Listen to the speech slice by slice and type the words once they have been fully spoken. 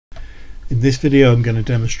In this video I'm going to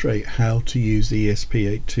demonstrate how to use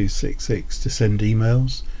ESP8266 to send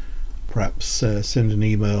emails, perhaps send an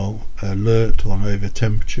email alert on over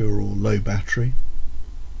temperature or low battery.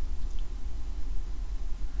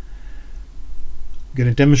 I'm going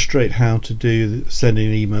to demonstrate how to do sending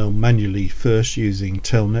an email manually first using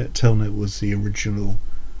Telnet. Telnet was the original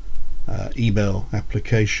email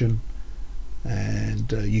application, and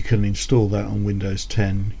you can install that on Windows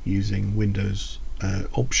 10 using Windows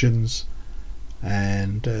options,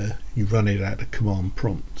 and you run it at a command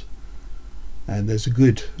prompt. And there's a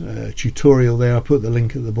good tutorial there. I'll put the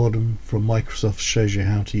link at the bottom from Microsoft, shows you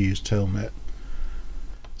how to use Telnet.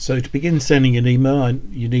 So to begin sending an email,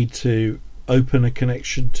 you need to open a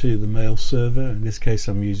connection to the mail server. In this case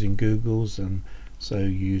I'm using Google's, and so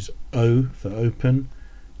use O for open.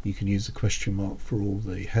 You can use the question mark for all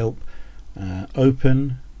the help.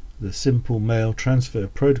 Open the simple mail transfer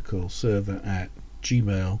protocol server at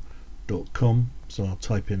gmail.com. So I'll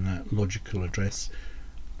type in that logical address.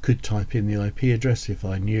 Could type in the IP address if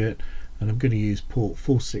I knew it, and I'm going to use port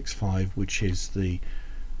 465, which is the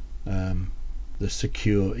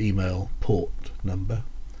secure email port number.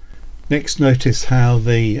 Next, notice how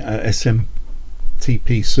the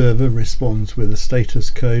SMTP server responds with a status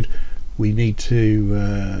code. We need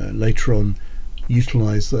to later on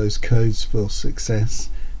utilize those codes for success.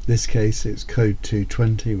 In this case it's code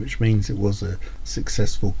 220, which means it was a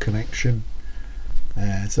successful connection.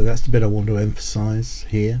 So that's the bit I want to emphasize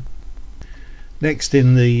here. Next,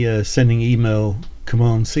 in the sending email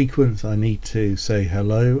command sequence, I need to say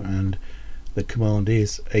hello, and the command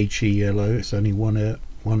is HELO. It's only one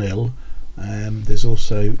L. There's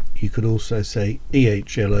also, you could also say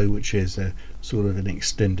EHLO, which is a sort of an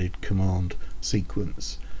extended command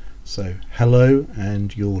sequence. So hello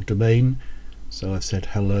and your domain. So I've said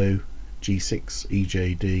hello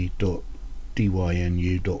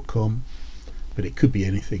g6ejd.dynu.com, but it could be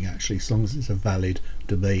anything actually, as long as it's a valid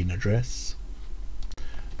domain address.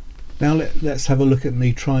 Now let's have a look at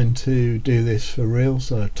me trying to do this for real.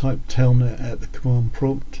 So I type Telnet at the command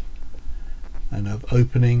prompt, and I'm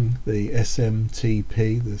opening the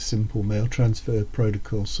SMTP, the simple mail transfer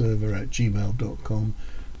protocol server at gmail.com.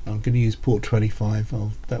 I'm going to use port 25.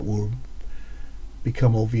 That will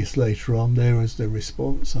become obvious later on. There is the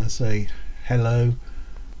response. I say hello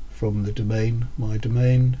from the domain, my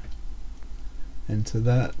domain. Enter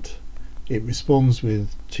that. It responds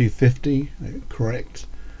with 250, correct.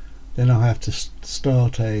 Then I have to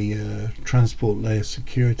start a transport layer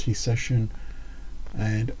security session,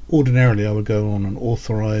 and ordinarily I would go on and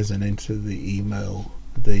authorize and enter the email,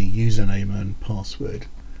 the username and password,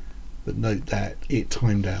 but note that it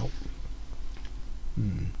timed out.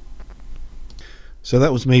 So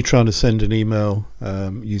that was me trying to send an email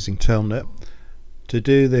using Telnet. To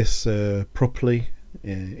do this properly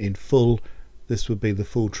in full, this would be the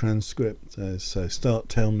full transcript. So start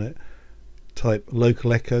Telnet, type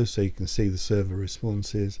local echo so you can see the server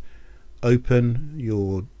responses, open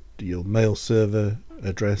your mail server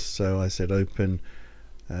address. So I said open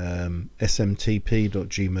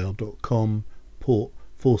smtp.gmail.com, port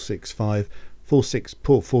 465. Port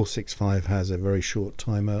 465 has a very short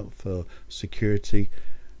timeout for security,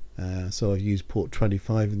 so I've used port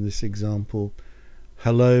 25 in this example.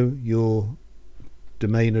 Hello, your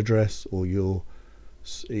domain address or your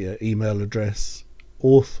email address,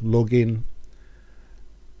 auth login.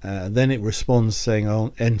 Then it responds saying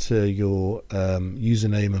I'll enter your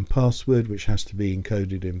username and password, which has to be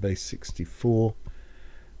encoded in base 64.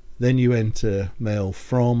 Then you enter mail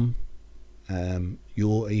from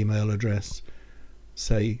your email address,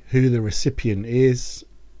 say who the recipient is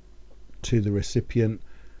to the recipient,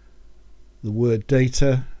 the word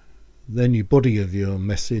data, then your body of your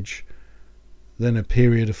message, then a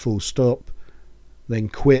period, a full stop, then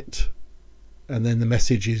quit, and then the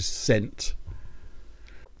message is sent.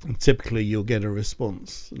 And typically you'll get a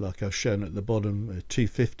response like I've shown at the bottom,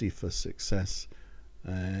 250 for success,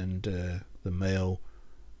 and the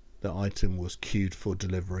item was queued for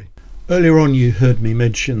delivery. Earlier on you heard me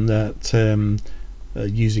mention that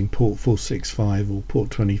using port 465 or port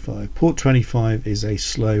 25. Port 25 is a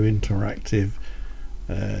slow, interactive,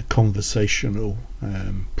 conversational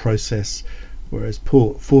process, whereas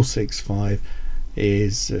port 465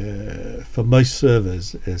 is for most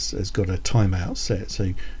servers has got a timeout set,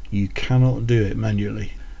 so you cannot do it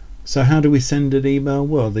manually. So how do we send an email?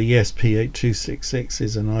 Well, the ESP8266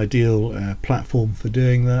 is an ideal platform for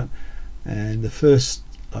doing that, and the first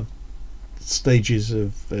stages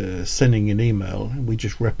of sending an email we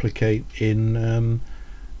just replicate in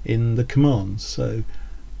the commands. So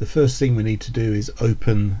the first thing we need to do is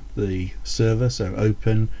open the server, so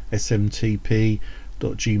open SMTP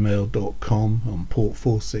client.gmail.com on port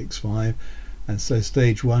 465, and so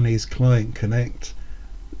stage 1 is client connect,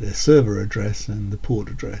 the server address and the port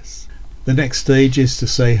address. The next stage is to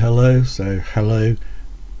say hello, so hello,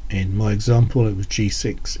 in my example it was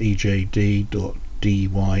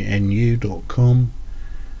g6ejd.dynu.com.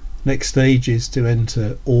 Next stage is to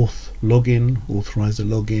enter authorize a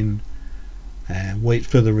login, and wait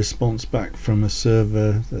for the response back from a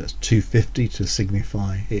server that's 250 to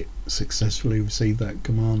signify it successfully received that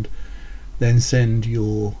command. Then send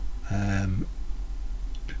your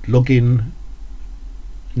login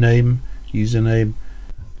name, username,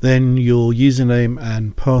 then your username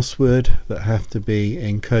and password that have to be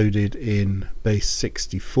encoded in base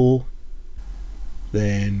 64.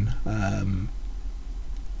 Then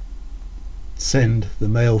send the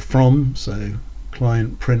mail from, so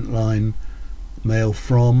client print line mail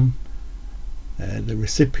from, the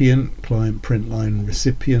recipient client print line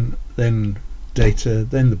recipient, then data,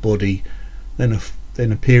 then the body, then a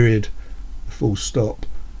period, a full stop,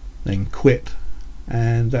 then quit,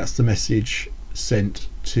 and that's the message sent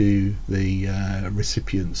to the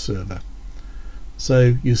recipient server.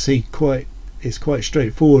 So you see it's quite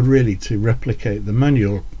straightforward really to replicate the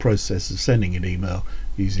manual process of sending an email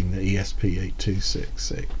using the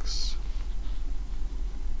ESP8266.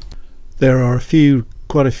 There are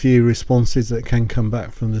quite a few responses that can come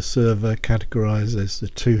back from the server, categorized as the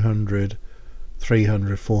 200,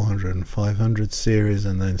 300, 400 and 500 series,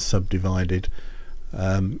 and then subdivided.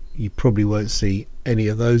 You probably won't see any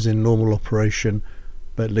of those in normal operation,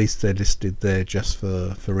 but at least they're listed there just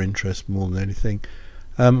for interest more than anything.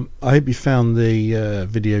 I hope you found the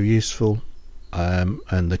video useful,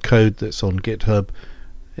 and the code that's on GitHub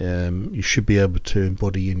you should be able to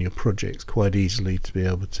embody in your projects quite easily to be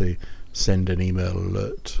able to send an email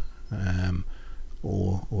alert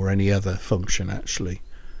or any other function actually.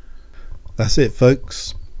 That's it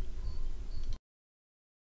folks.